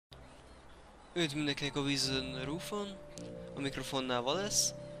Üdv mindenkinek a Vision Roofon, a mikrofonnál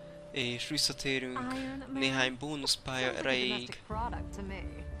Valesz, és visszatérünk néhány bónuszpálya erejéig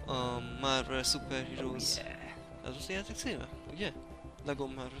a Marvel Super Heroes. Ez az a játék címe, ugye? Lego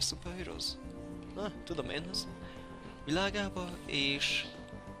Marvel Super Heroes? Na, tudom én az világába, és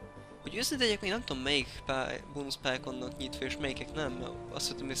hogy őszintén legyek, még nem tudom melyik bónuszpályák vannak nyitva és melyikek nem, mert azt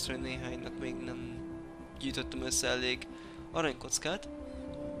vettem észre, hogy néhánynak még nem gyűjtöttem össze elég aranykockát,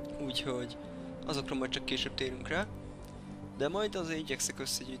 úgyhogy azokra majd csak később térünk rá, de majd azért igyekszek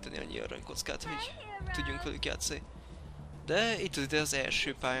összegyűjteni annyi aranykockát, hogy tudjunk velük játszani. De itt az ide az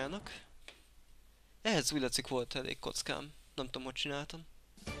első pályának. Ehhez úgy látszik volt elég kockám, nem tudom, hogy csináltam.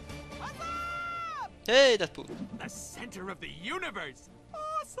 Hey, Deadpool! The center of the universe!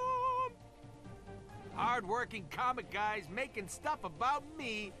 Awesome! Hard-working comic guys making stuff about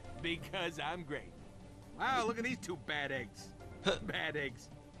me because I'm great. Wow, look at these two bad eggs. Bad eggs.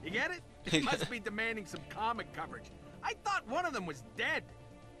 You get it? It must be demanding some comic coverage. I thought one of them was dead.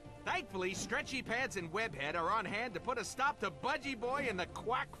 Thankfully, Stretchy Pants and Webhead are on hand to put a stop to Budgie Boy and the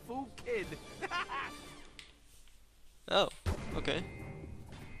Quack Fu Kid. Oh, okay.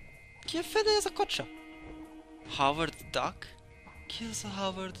 Ki a fene ez a kocsa? Howard Duck? Ki az a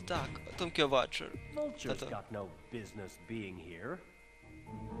Howard Duck? Tudom ki a Vulture. Vulture's got no business being here.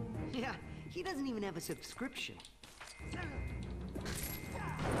 Yeah, he doesn't even have a subscription.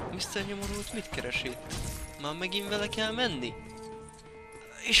 Mr. Nyomorult mit keres itt? Már megint vele kell menni?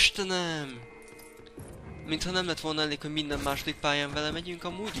 Istenem! Mintha nem lett volna elég, hogy minden második pályán vele megyünk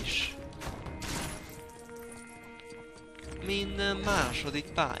amúgy is. Minden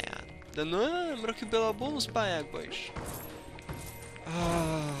második pályán. De nem, rakjuk bele a bónuszpályákba is.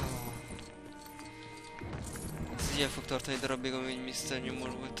 Ez így el fog tartani darabig, amíg Mr.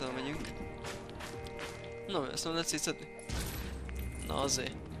 Nyomorulttal megyünk. Na, ezt nem lehet szétszedni? Na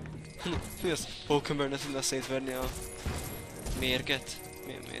azért. Mi az? Pókember ne tudna szétverni a mérget?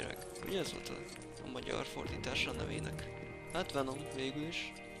 Milyen méreg? Mi ez volt a magyar fordítása a nevének? Hát Venom végül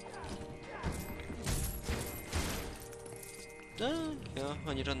is. De, ja,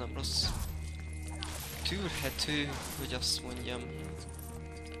 annyira nem rossz. Tűrhető, hogy azt mondjam.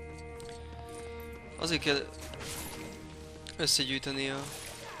 Azért kell összegyűjteni a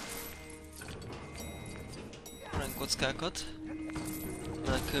ranykockákat.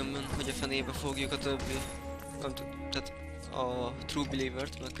 Mert különben, hogy a fenébe fogjuk a többi... Nem tehát a True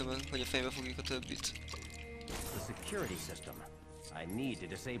Believer-t, mert különben, hogy a fenébe fogjuk a többit. The security system. I need to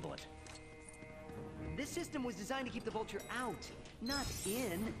disable it. This system was designed to keep the vulture out, not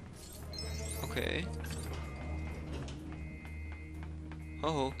in. Oké.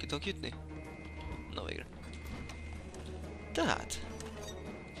 Hoho, ki tudok jutni? Na végre. Tehát...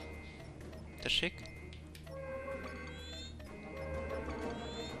 Tessék?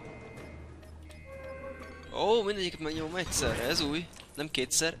 Ó, mindegyiket megnyomom egyszerre, ez új. Nem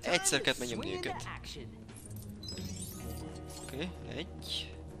kétszer, egyszer kell megnyomni őket. Oké, egy...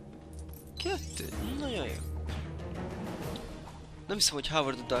 Kettő, nagyon jó. Nem hiszem, hogy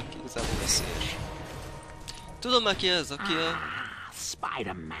Howard the Duck igazából veszélyes. Tudom már ki ez, aki a...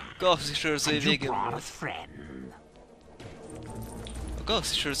 Galaxis őrzői végén volt. A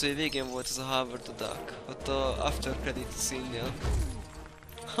Galaxis őrzői végén volt ez a Howard the Duck. Ott a After Credit színnél.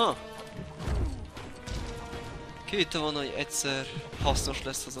 Ha! Kivitte volna, hogy egyszer hasznos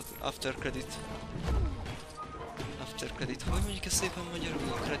lesz az After Credit. After Credit, hogy mondjuk ezt szépen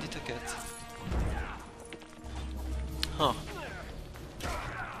magyarul a krediteket? Ha!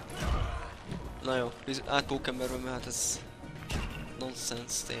 Na jó, át Pókemberről, mert hát ez...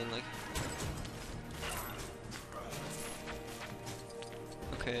 nonsense tényleg.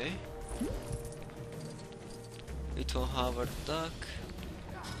 Oké. Itt van Howard Duck.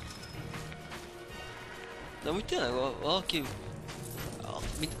 De amúgy tényleg valaki...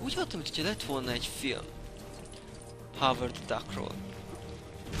 úgy hallottam, hogyha lett volna egy film Howard Duckról.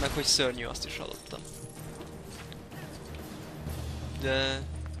 Meg hogy szörnyű, azt is hallottam. De...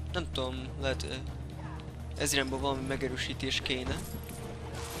 nem tudom, lehet ez irányban valami megerősítés kéne.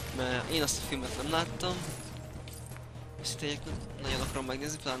 Mert én azt a filmet nem láttam. Ezt tényleg nem nagyon akarom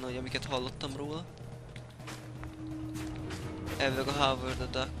megnézni, pláne hogy amiket hallottam róla. Elvileg a Howard the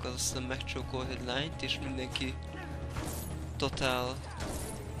Duck az aztán megcsókolt egy lányt, és mindenki totál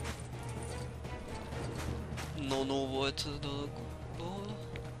no-no volt a dologból.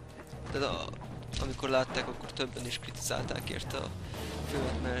 De amikor látták, akkor többen is kritizálták érte a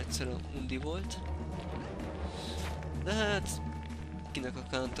filmet, mert egyszerűen undi volt. De hát, kinek a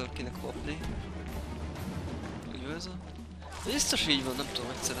Kantor, kinek a Hopley. Úgy van ez a... Biztos így van, nem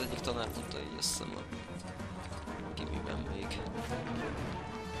tudom, egyszer egyik tanár mondta így, azt hiszem a... Gimiben még.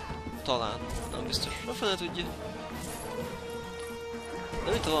 Talán. Nem biztos. A fele tudja.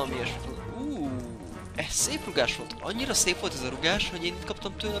 De mint a valami ilyesmi. Ez szép rugás volt. Annyira szép volt ez a rugás, hogy én itt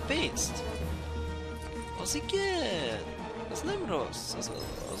kaptam tőle pénzt. Az igen. Az nem rossz.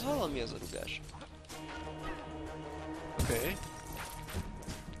 Az valami az a rugás. Oké.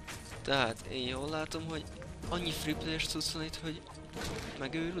 Tehát én jól látom, hogy annyi free players tudsz van itt, hogy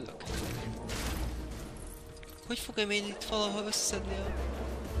megőrülök. Hogy fogom én itt valaha összeszedni a...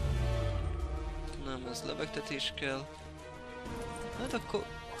 Nem, ez lebegtetés kell. Hát akkor...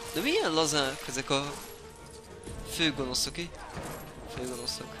 De milyen lazák ezek a... főgonoszok,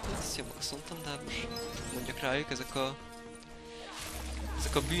 Főgonoszok. Hát ezt jobban mondtam, de hát most mondjak rájuk, ezek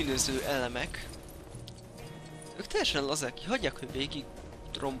a bűnöző elemek. Ők teljesen lazák, hagyják, hogy végig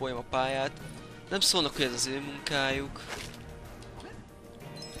romboljam a pályát. Nem szólnak, hogy ez az ő munkájuk.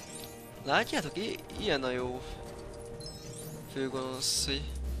 Látjátok? Ilyen a jó főgonosz,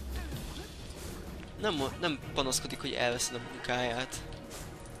 hogy nem panaszkodik, hogy elveszed a munkáját.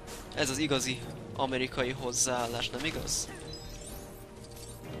 Ez az igazi amerikai hozzáállás, nem igaz?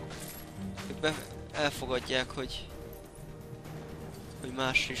 Ők elfogadják, hogy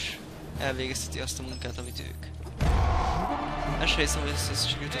más is elvégezheti azt a munkát, amit ők. Ezt se hiszem, hogy ezt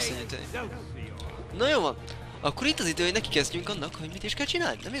sikerült összenyújtani. Na jó van, akkor itt az idő, hogy neki kezdjünk annak, hogy mit is kell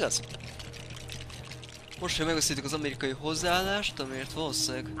csinálni, nem igaz? Most, hogy megosztítjuk az amerikai hozzáállást, amiért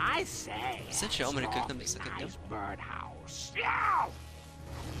valószínűleg... Szerintem amerikaiak nem hisznek engem.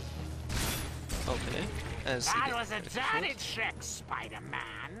 Oké, ez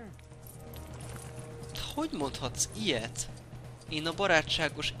hogy mondhatsz ilyet? Én a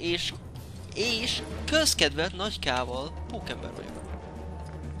barátságos és közkedvelt nagykával pókember vagyok.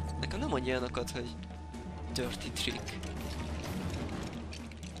 Nekem nem mondja olyanokat, hogy dirty trick.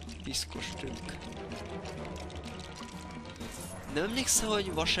 Piszkos trükk. Nem emlékszel,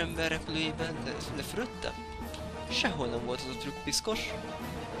 hogy vasember repülőjében lefröttem? Sehol nem volt az a trükk piszkos.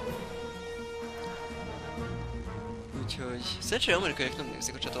 Úgyhogy... Szerintem amerikaiak nem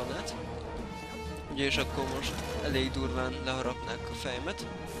nézik a csatornát. Ugyanis akkor most elég durván leharapnák a fejemet.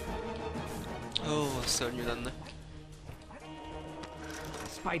 Ó, szörnyű lenne.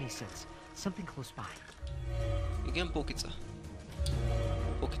 Spidey sense. Something close by. Igen, Pókica.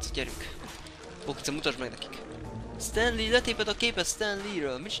 Pókica, gyerünk. Pókica, mutasd meg nekik. Stanley, letéped a képet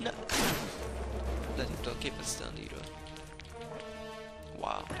Stanleyről. Mit csinál? Letéped a képet Stanleyről.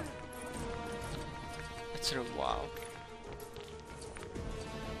 Wow. Egyszerűen wow.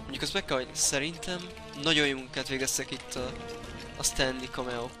 Mondjuk azt meg kell, hogy szerintem nagyon jó munkát végeztek itt a Stanley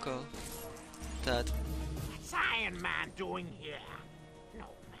cameókkal. Tehát...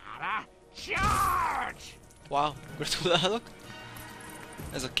 Wow, gratulálok!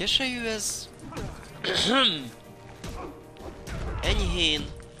 Ez a keselyű, ez... enyhén...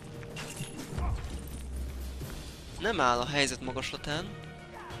 nem áll a helyzet magaslatán.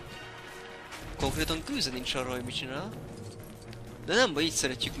 Konkrétan gőze nincs arra, hogy mit csinál. De nem baj, így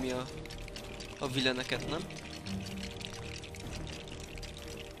szeretjük mi a villeneket, nem?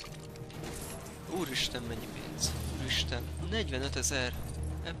 Úristen, mennyi pénz. Úristen, 45 000.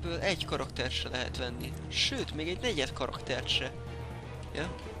 Ebből egy karaktert se lehet venni. Sőt, még egy negyed karaktert se.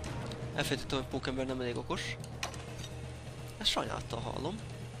 Ja? Elfelejtettem, hogy pókember nem elég okos. Ezt sajnálattal hallom.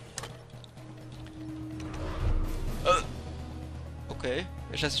 Oké,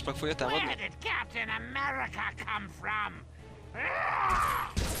 és ezt is meg fogja támadni?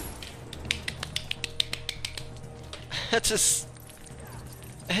 Hát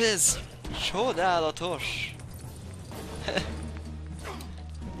ez csodálatos!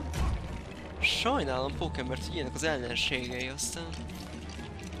 Sajnálom pókembert, hogy ilyenek az ellenségei, aztán...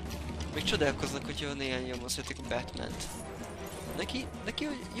 még csodálkoznak, hogyha néhány jobban szeretik a Batman-t. Neki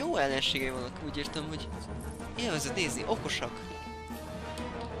jó ellenségei vannak, úgy értem, hogy élvezett nézni, okosak.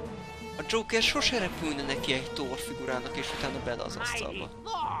 A Joker sose repülne neki egy Thor figurának, és utána bele az asztalba.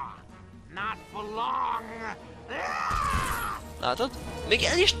 Látod? Még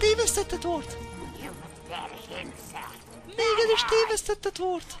el is tévesztette Thort! Még el is tévesztette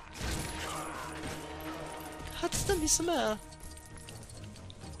Thort! Hát ezt nem hiszem el.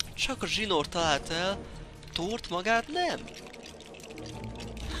 Csak a zsinór talált el, Thort magát nem.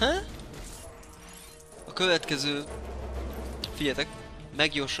 Ha? A következő... Figyeljetek,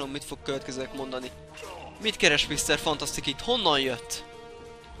 megjósolom, mit fog következőek mondani. Mit keres Mr. Fantastic itt? Honnan jött?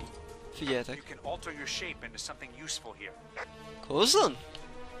 Figyeljetek. Hozzon?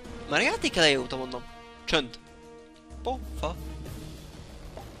 Már játék eleje óta mondom. Csönd. Pofa.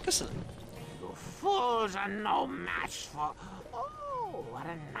 Köszönöm. Fools are no match for... Oh, what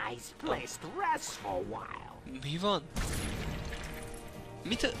a nice place to rest for a while. Mi van?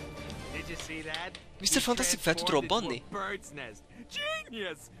 Mit? Did you see that? Mr. Fantastic fel tud robbanni? Bird's nest.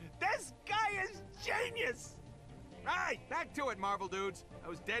 Genius! This guy is genius! Right, back to it, Marvel dudes.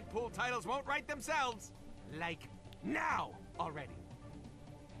 Those Deadpool titles won't write themselves. Like, now already.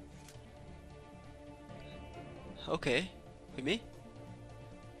 Oké. Hogy mi?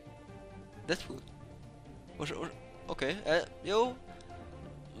 Deadpool? Most oké. Jó.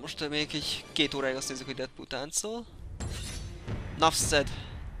 Most még egy 2 óráig azt nézzük, hogy Deadpool táncol. Enough said.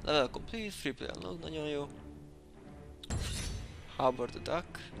 Level complete, free play unlock, nagyon jó. Howard the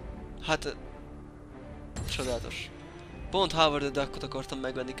Duck. Hát... csodálatos. Pont Howard the Duckot akartam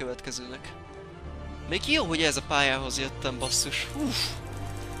megvenni következőnek. Még jó, hogy ez a pályához jöttem, basszus. Uff.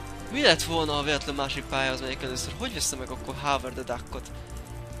 Mi lett volna, ha véletlen másik pályához megyek először? Hogy veszem meg akkor Howard the Duckot?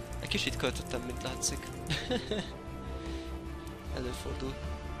 Egy kicsit költöttem, mint látszik. Előfordul.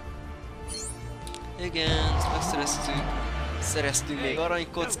 Igen, ezt megszereztük. Szereztünk még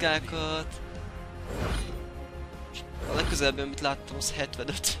aranykockákat. A legközelebben, amit láttam, az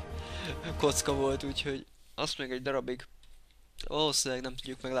 75 kocka volt, úgyhogy azt még egy darabig valószínűleg nem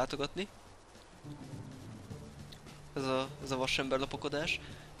tudjuk meglátogatni. Ez a vasember lopakodás.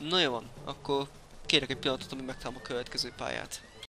 Na jó van, akkor kérek egy pillanatot, amíg megtalálom a következő pályát.